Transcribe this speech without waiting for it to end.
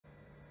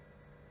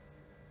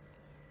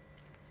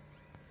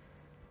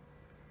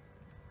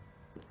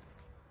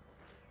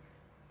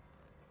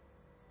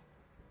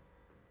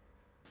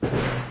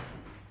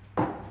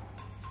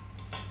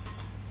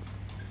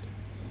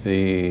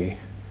The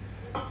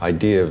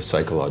idea of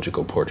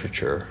psychological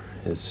portraiture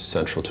is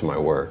central to my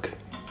work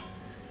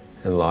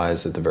and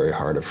lies at the very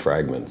heart of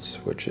Fragments,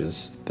 which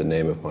is the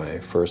name of my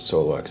first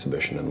solo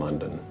exhibition in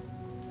London.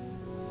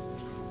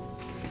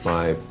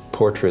 My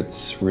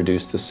portraits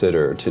reduce the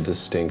sitter to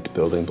distinct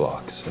building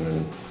blocks in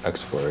an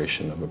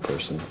exploration of a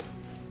person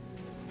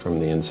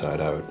from the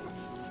inside out.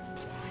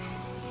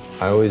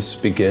 I always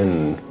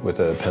begin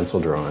with a pencil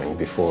drawing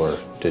before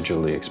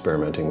digitally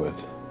experimenting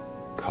with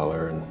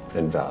color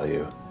and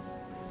value.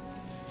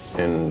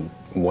 And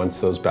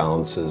once those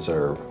balances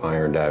are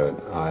ironed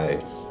out,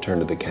 I turn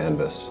to the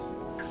canvas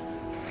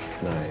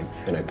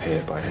and I paint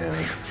it by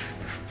hand.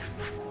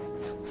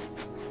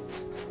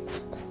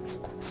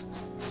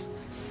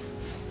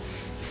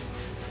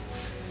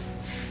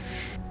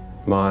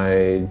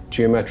 My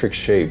geometric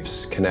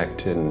shapes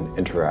connect and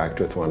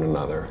interact with one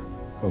another,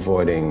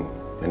 avoiding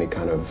any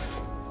kind of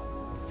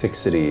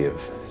fixity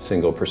of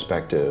single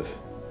perspective,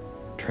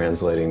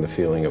 translating the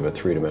feeling of a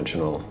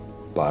three-dimensional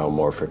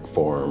biomorphic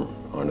form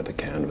onto the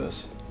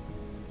canvas.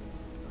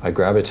 I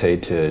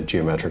gravitate to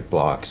geometric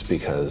blocks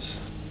because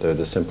they're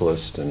the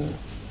simplest and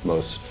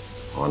most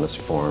honest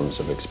forms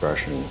of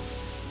expression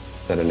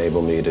that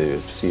enable me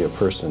to see a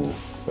person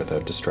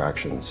without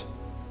distractions.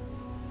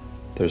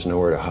 There's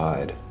nowhere to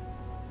hide.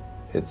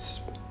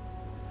 It's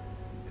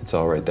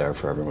all right there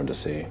for everyone to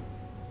see.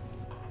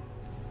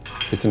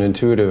 It's an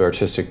intuitive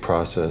artistic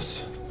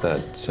process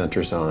that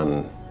centers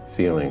on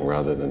feeling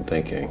rather than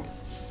thinking.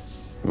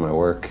 In my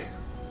work,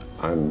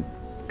 I'm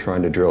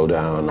trying to drill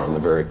down on the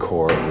very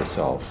core of the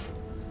self,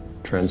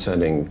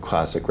 transcending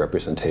classic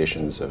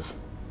representations of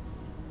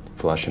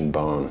flesh and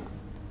bone,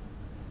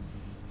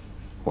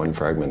 one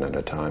fragment at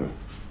a time.